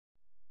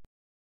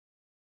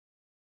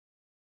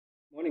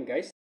morning,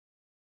 guys.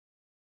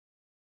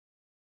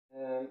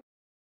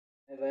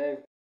 As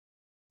I've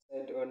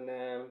said on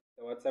the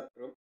WhatsApp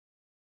group,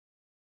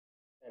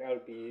 that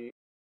I'll be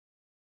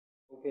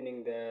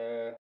opening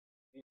the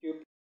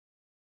YouTube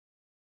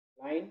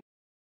line.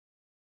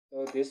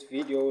 So this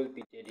video will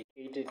be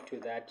dedicated to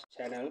that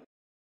channel.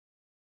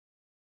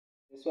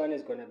 This one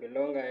is going to be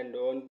longer and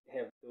don't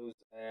have those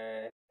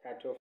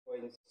cut-off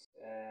points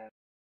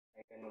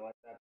like on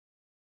WhatsApp.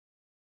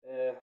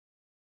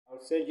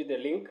 I'll send you the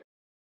link.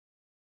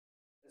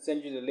 I'll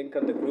send you the link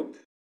on the group,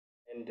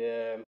 and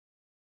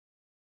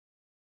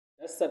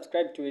just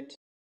subscribe to it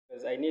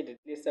because I need at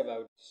least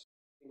about,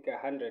 I think,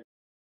 100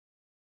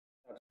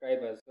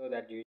 subscribers so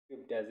that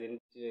YouTube doesn't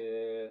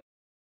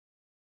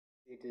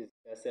it is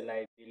just a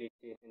liability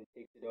and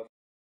takes it off.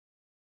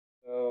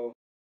 So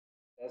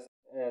just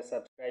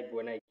subscribe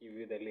when I give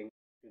you the link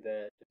to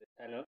the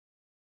channel.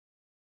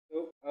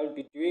 So I'll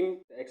be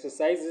doing the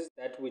exercises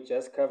that we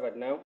just covered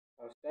now.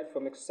 I'll start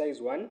from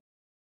exercise 1,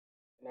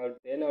 and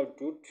then I'll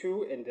do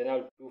 2, and then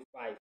I'll do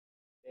 5.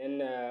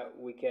 Then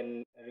we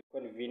can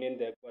reconvene in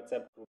the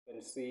WhatsApp group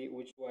and see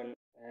which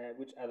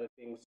other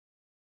things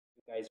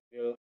you guys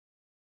feel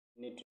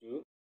you need to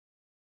do.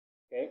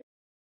 Okay.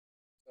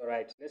 All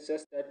right. Let's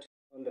just start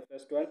on the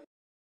first one,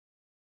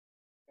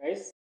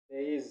 guys.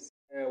 There is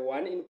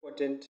one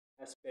important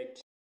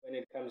aspect when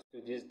it comes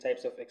to these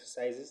types of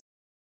exercises.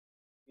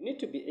 You need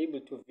to be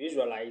able to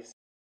visualize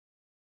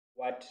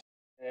what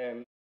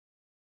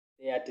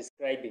they are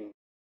describing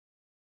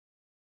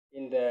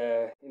in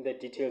the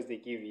details they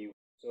give you.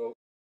 So,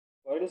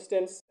 for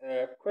instance,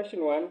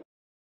 question 1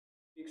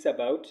 speaks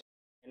about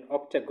an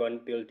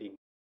octagon building.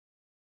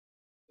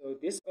 So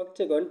this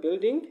octagon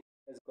building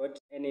has got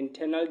an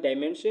internal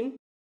dimension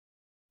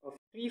of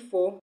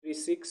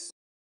 3436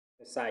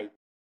 per side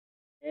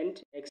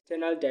and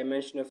external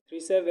dimension of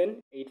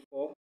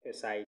 3784 per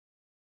side,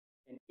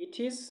 and it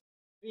is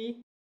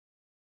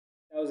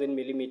 3000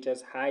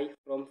 millimeters high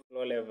from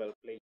floor level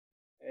plate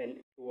and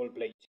to wall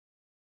plate.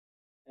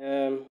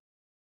 The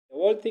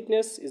wall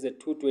thickness is a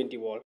 220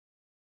 wall,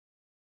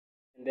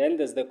 and then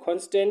there's the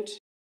constant.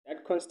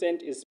 That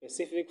constant is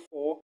specific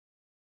for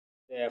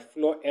the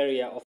floor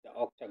area of the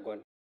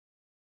octagon,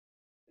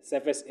 the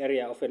surface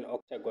area of an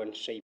octagon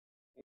shape.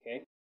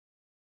 Okay,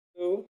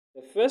 so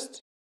the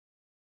first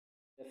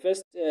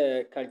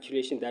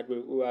calculation that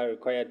we are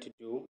required to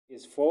do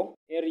is for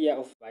area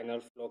of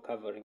vinyl floor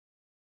covering.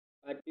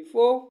 But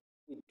before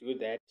we do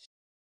that,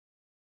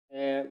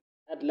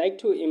 I'd like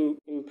to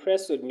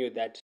impress on you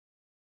that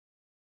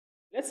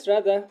let's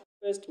rather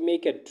first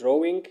make a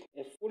drawing,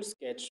 a full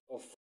sketch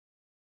of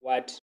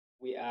what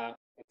we are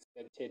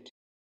expected to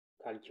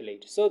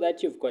calculate, so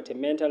that you've got a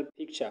mental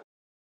picture.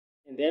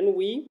 And then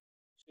we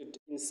should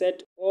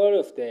insert all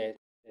of the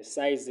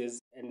sizes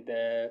and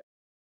the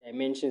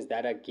dimensions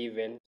that are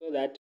given, so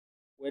that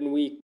when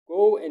we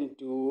go and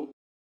do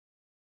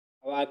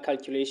our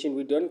calculation,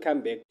 we don't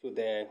come back to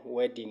the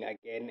wording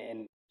again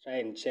and try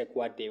and check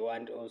what they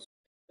want also.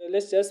 So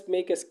let's just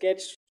make a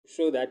sketch to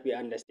show that we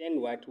understand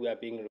what we are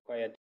being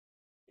required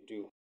to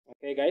do.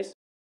 Okay, guys?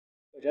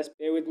 So just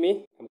bear with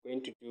me. I'm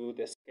going to do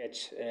the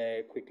sketch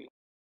quickly.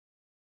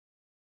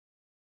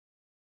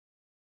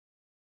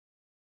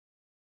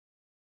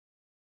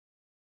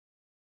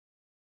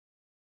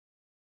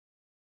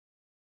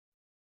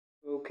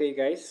 Okay,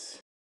 guys.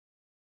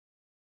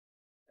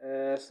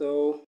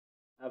 So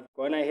I've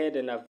gone ahead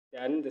and I've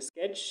done the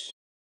sketch,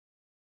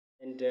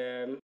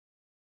 and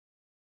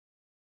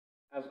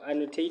I've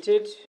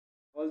annotated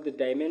all the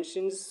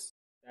dimensions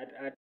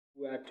that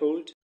we are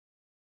told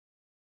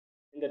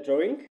in the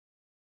drawing.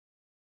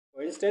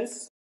 For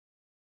instance,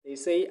 they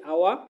say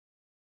our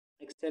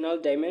external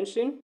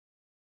dimension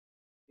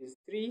is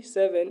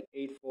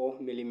 3784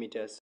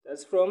 millimeters.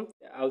 That's from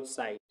the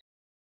outside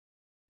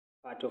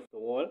part of the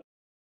wall,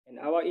 and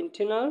our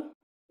internal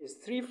is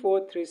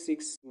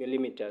 3436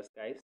 millimeters,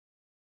 guys.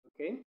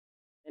 Okay,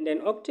 and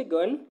an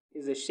octagon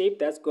is a shape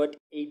that's got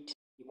 8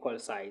 equal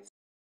sides: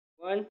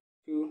 1,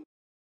 2,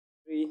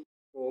 3,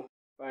 4,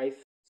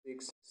 5,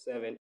 6,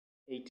 7,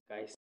 8,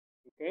 guys.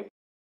 Okay,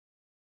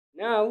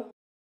 now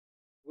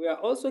we are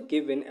also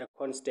given a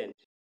constant.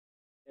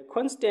 The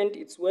constant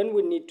is when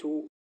we need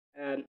to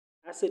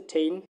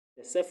ascertain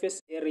the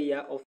surface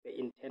area of the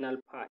internal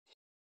part.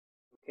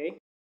 Okay,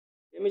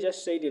 let me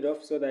just shade it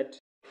off so that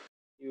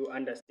you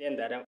understand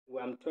that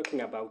I'm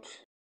talking about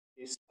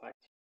this part.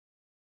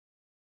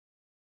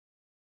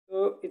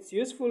 So it's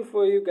useful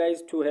for you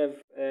guys to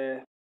have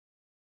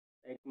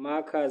like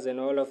markers and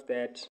all of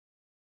that,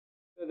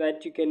 so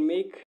that you can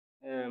make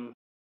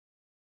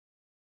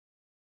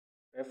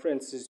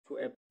references to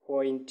a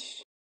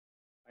point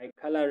by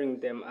coloring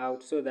them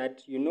out, so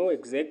that you know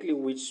exactly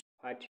which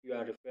part you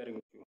are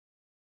referring to.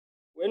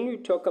 When we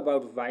talk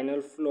about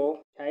vinyl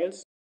floor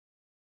tiles,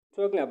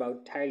 we're talking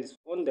about tiles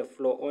on the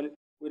floor.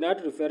 We're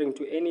not referring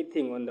to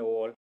anything on the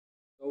wall.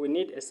 So we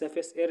need a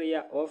surface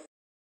area of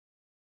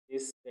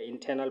this, the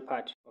internal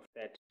part of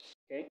that.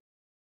 Okay,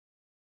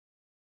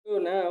 so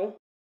now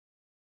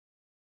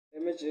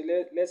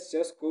let's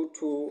just go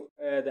to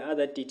the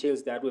other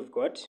details that we've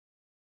got.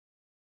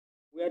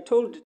 We are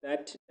told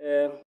that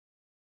the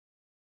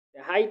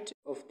height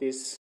of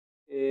this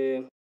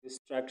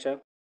structure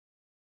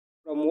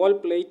from wall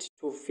plate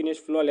to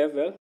finished floor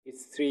level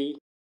is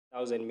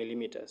 3,000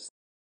 millimeters.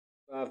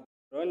 So I've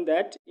drawn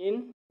that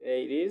in. There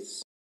it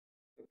is.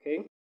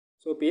 Okay.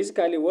 So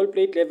basically, wall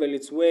plate level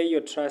is where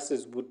your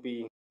trusses would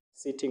be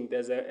sitting.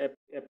 There's a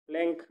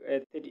plank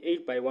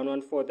 38 by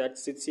 114 that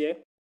sits here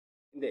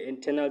in the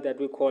internal that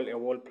we call a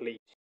wall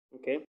plate.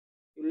 Okay.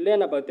 You'll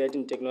learn about that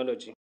in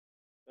technology.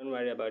 Don't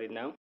worry about it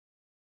now.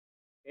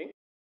 Okay.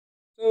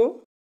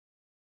 So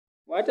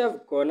what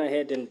I've gone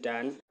ahead and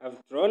done,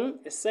 I've drawn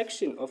a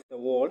section of the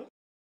wall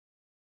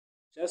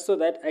just so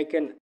that I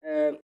can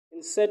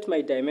insert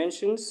my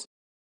dimensions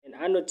and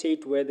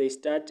annotate where they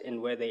start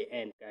and where they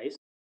end, guys.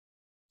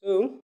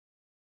 So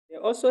they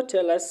also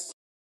tell us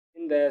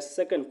in the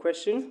second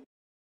question,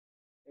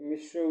 let me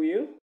show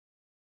you.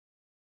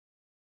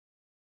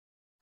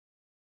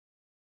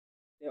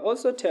 They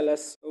also tell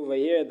us over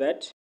here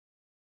that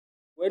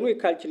when we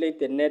calculate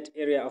the net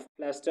area of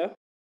plaster,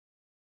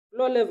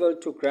 floor level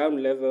to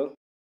ground level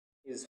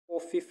is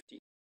 450.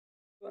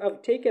 So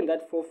I've taken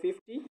that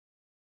 450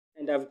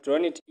 and I've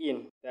drawn it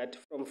in that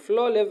from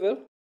floor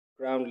level,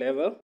 ground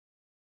level,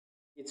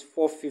 it's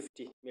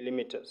 450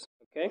 millimeters.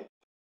 Okay,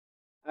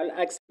 I'll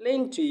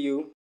explain to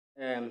you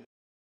the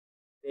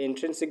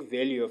intrinsic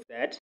value of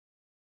that.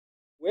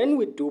 When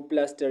we do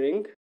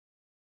plastering,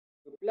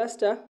 we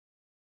plaster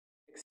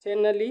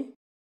externally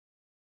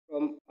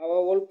from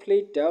our wall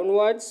plate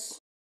downwards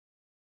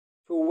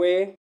to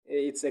where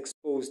it's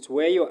exposed,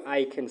 where your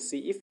eye can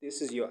see. If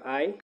this is your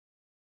eye,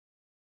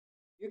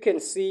 you can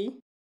see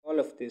all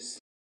of this.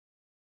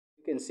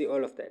 You can see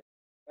all of that,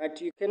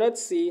 but you cannot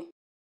see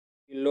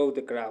below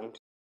the ground.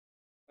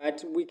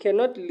 But we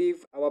cannot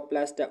leave our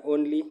plaster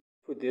only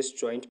to this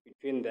joint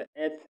between the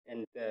earth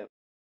and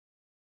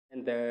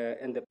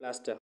the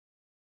plaster.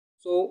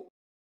 So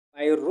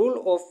by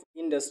rule of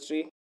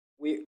industry,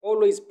 we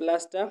always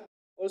plaster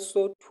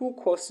also 2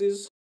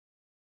 courses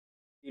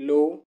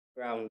below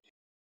ground,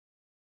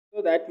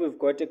 so that we've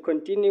got a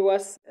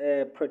continuous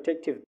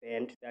protective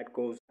band that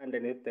goes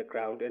underneath the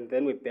ground, and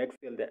then we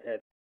backfill the earth.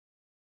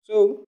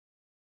 So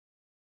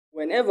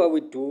whenever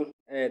we do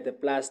the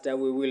plaster,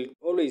 we will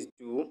always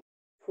do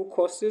 2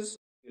 courses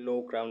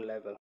below ground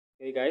level.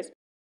 Okay, guys,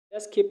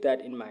 just keep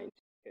that in mind.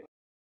 Okay.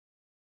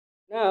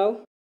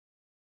 Now,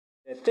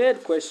 the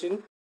third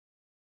question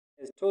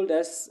has told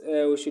us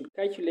we should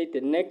calculate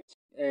the net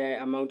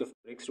amount of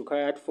bricks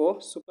required for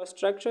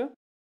superstructure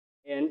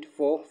and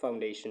for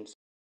foundations.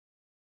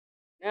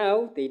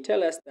 Now, they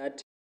tell us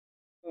that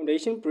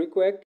foundation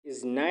brickwork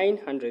is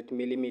 900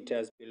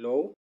 millimeters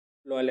below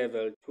floor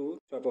level to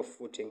top of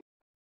footing.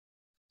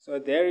 So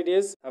there it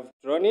is. I've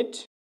drawn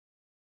it.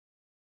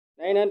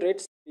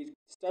 900, it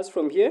starts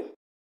from here,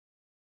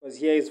 because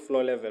here is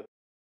floor level.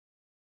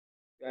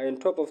 You are on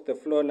top of the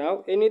floor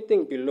now.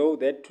 Anything below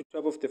that to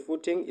top of the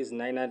footing is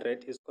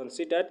 900, is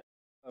considered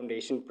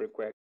foundation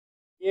brickwork.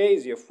 Here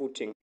is your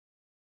footing.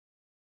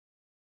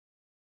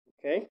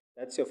 Okay,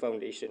 that's your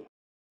foundation.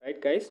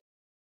 Right, guys?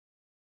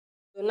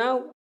 So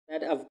now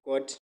that I've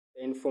got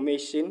the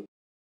information,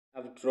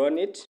 I've drawn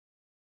it,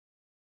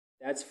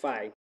 that's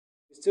fine.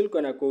 We're still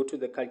gonna go to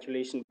the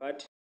calculation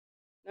part.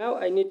 Now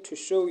I need to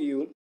show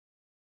you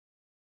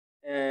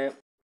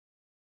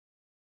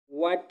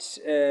what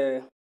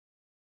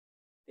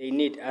they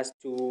need us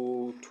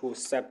to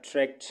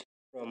subtract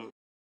from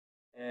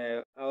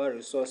our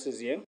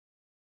resources here.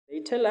 They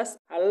tell us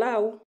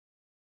allow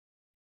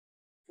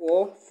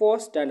for 4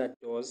 standard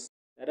doors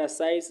that are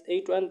size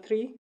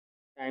 813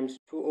 times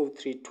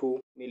 2032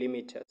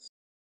 millimeters.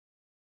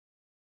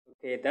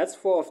 Okay, that's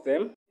 4 of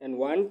them, and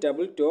 1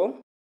 double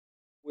door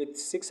with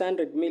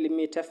 600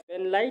 millimeter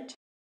fan light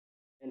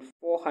and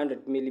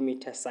 400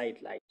 millimeter side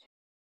light.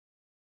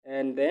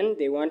 And then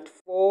they want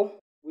 4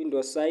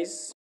 window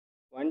size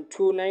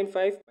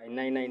 1295 by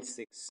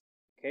 996.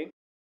 Okay,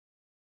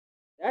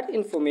 that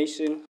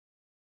information,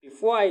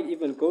 before I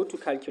even go to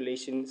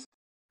calculations,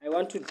 I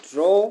want to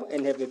draw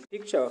and have a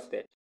picture of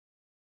that.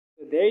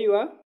 So there you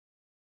are.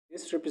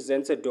 This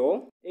represents a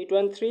door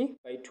 813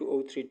 by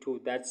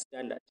 2032. That's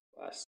standard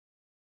for us.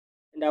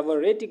 And I've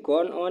already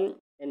gone on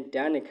and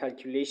done a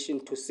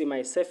calculation to see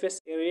my surface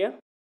area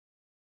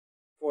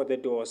for the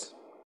doors.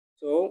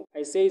 So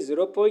I say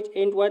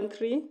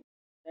 0.813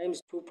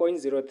 times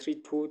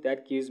 2.032,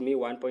 that gives me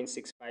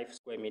 1.65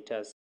 square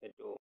meters per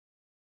door.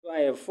 So I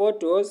have 4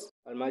 doors,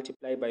 I'll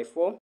multiply by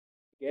 4 to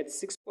get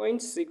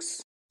 6.6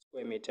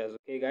 square meters.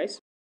 Okay, guys?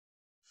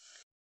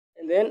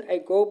 And then I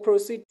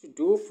proceed to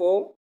do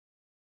for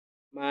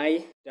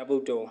my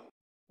double door.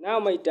 Now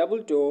my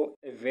double door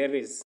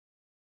varies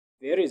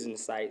in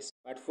size,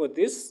 but for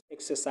this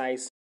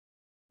exercise,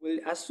 we'll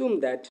assume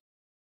that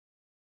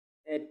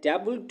a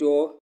double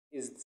door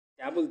is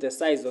double the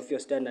size of your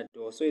standard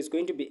door. So it's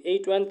going to be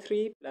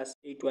 813 plus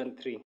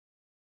 813.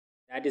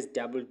 That is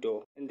double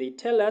door. And they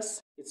tell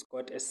us it's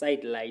got a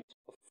side light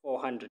of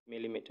 400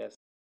 millimeters.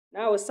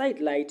 Now a side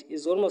light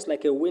is almost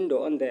like a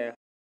window on the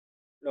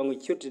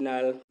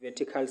longitudinal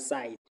vertical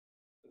side,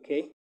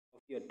 okay,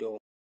 of your door.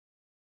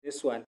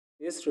 This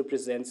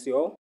represents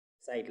your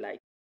side light.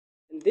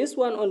 And this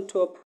one on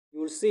top,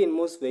 you will see in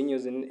most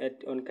venues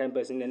on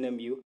campus in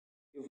NMU,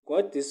 you've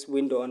got this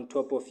window on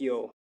top of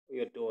your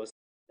doors.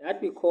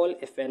 That we call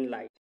a fan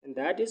light, and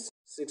that is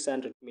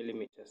 600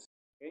 millimeters.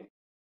 Okay,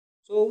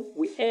 so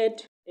we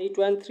add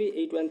 813,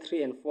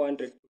 813, and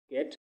 400 to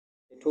get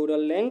the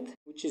total length,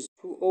 which is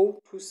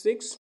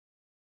 2026,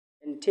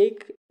 and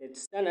take the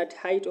standard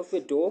height of a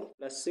door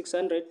plus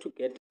 600 to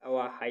get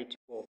our height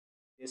for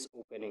this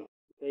opening.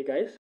 Okay,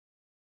 guys.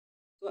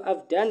 So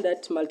I've done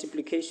that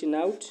multiplication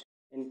out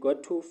and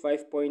got to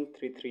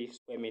 5.33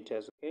 square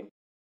meters. Okay,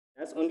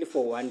 that's only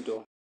for one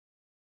door.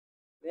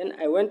 Then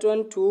I went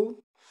on to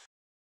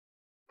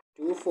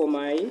do for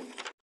my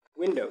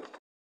window.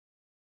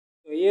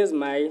 So here's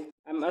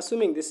I'm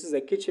assuming this is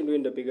a kitchen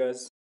window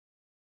because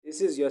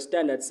this is your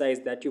standard size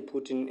that you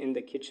put in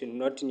the kitchen,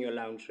 not in your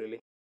lounge really.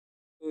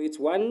 So it's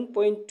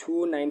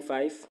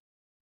 1.295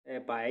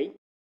 by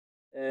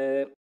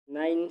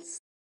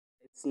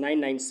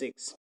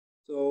 996.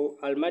 So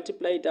I'll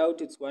multiply it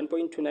out. It's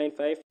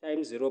 1.295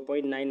 times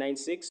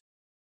 0.996.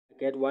 I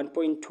get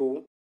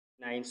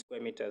 1.29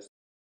 square meters.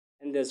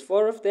 And there's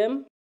 4 of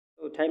them.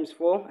 So times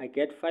 4, I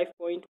get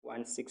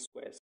 5.16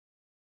 squares.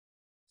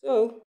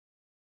 So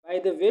by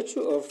the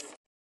virtue of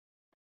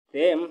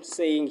them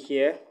saying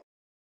here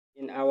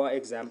in our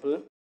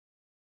example,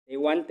 they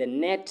want the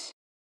net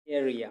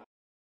area.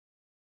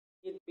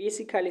 It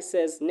basically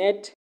says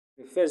net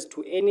refers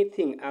to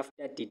anything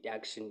after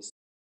deductions.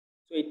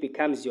 So it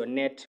becomes your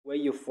net where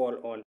you fall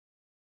on.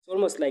 It's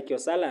almost like your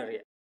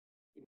salary.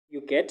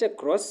 You get a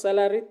gross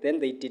salary,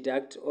 then they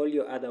deduct all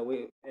your other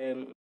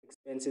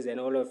expenses and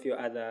all of your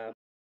other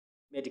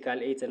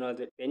medical aids and all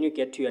that. Then you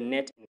get to your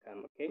net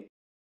income, okay?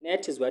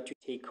 Net is what you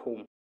take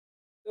home.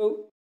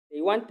 So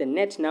they want the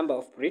net number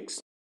of bricks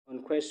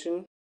on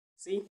question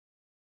C,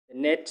 the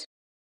net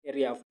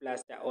area of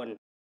plaster on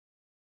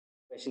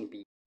question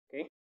B,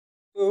 okay?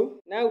 So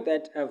now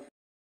that I've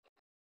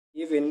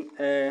given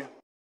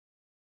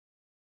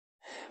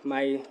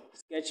my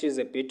sketches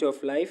a bit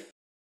of life,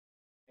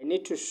 I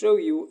need to show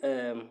you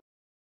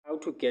how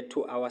to get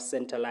to our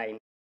center line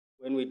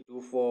when we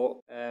do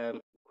for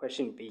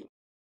question B.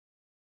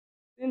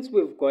 Since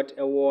we've got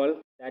a wall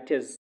that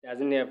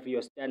doesn't have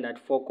your standard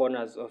 4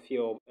 corners of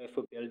your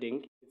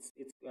building, it's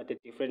got a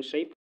different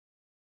shape.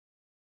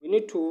 We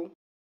need to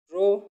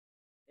draw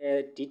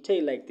a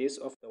detail like this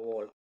of the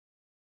wall.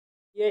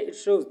 Here it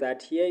shows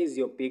that here is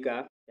your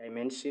bigger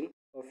dimension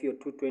of your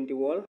 220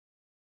 wall,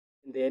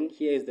 and then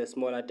here is the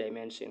smaller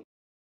dimension.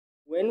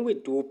 When we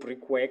do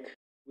brickwork,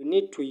 we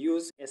need to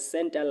use a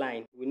center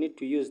line. We need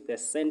to use the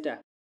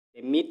center,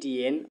 the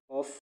median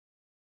of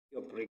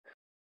your brick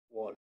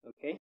wall,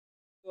 okay?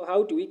 So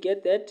how do we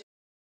get that?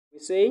 We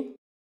say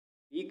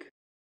big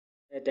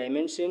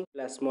dimension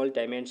plus small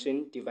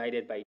dimension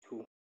divided by 2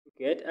 to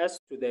get us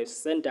to the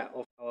center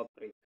of our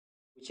brick,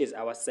 which is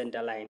our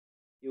center line.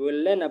 You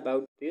will learn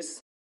about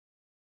this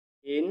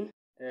in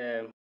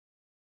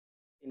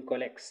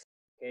collects,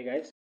 okay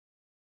guys?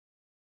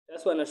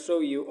 Just want to show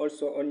you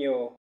also on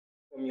your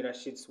formula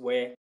sheets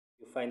where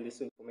you find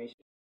this information.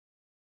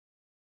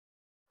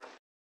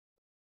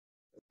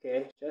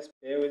 Okay, just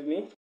bear with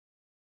me.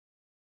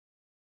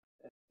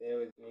 Just bear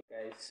with me,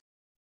 guys.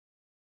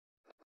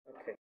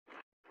 Okay.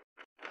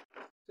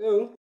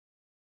 So,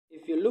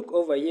 if you look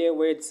over here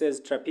where it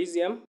says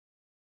trapezium,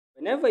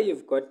 whenever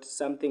you've got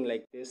something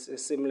like this, a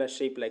similar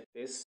shape like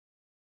this,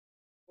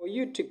 for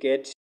you to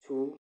get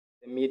to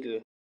the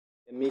middle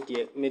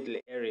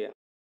area,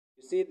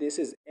 you see this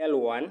is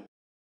L1,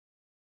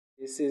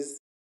 this is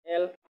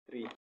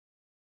L3.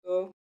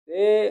 So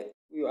there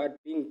you are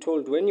being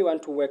told when you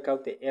want to work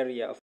out the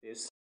area of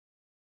this,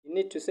 you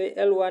need to say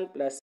L1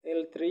 plus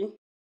L3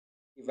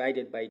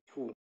 divided by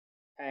 2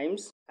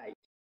 times height.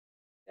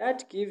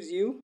 That gives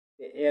you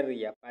the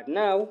area, but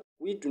now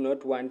we do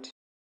not want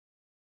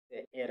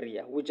the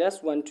area. We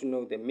just want to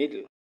know the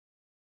middle.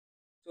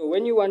 So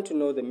when you want to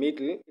know the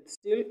middle, it's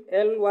still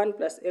L1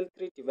 plus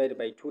L3 divided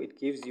by 2. It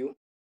gives you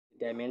the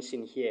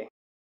dimension here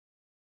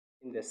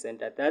in the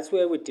center. That's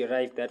where we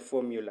derive that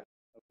formula.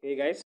 Okay,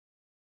 guys?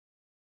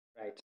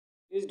 Right.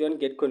 Please don't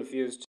get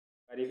confused.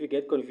 But if you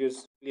get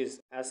confused, please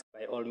ask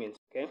by all means,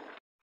 okay?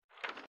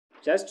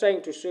 Just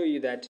trying to show you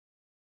that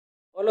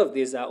all of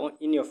these are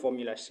in your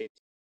formula sheet.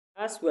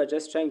 As we are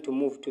just trying to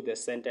move to the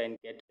center and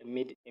get a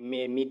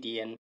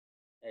median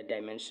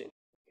dimension,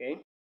 okay?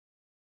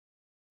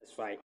 That's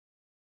fine.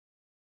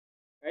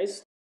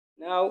 Guys,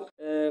 now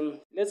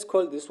let's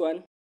call this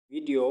one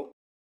video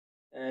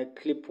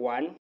clip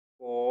 1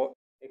 for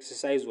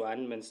exercise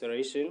 1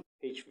 mensuration,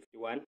 page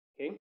 51,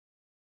 okay?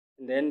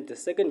 And then the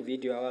second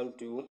video I'll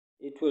do,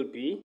 it will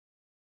be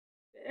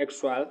the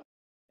actual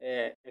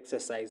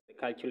exercise, the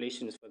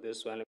calculations for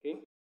this one,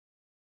 okay?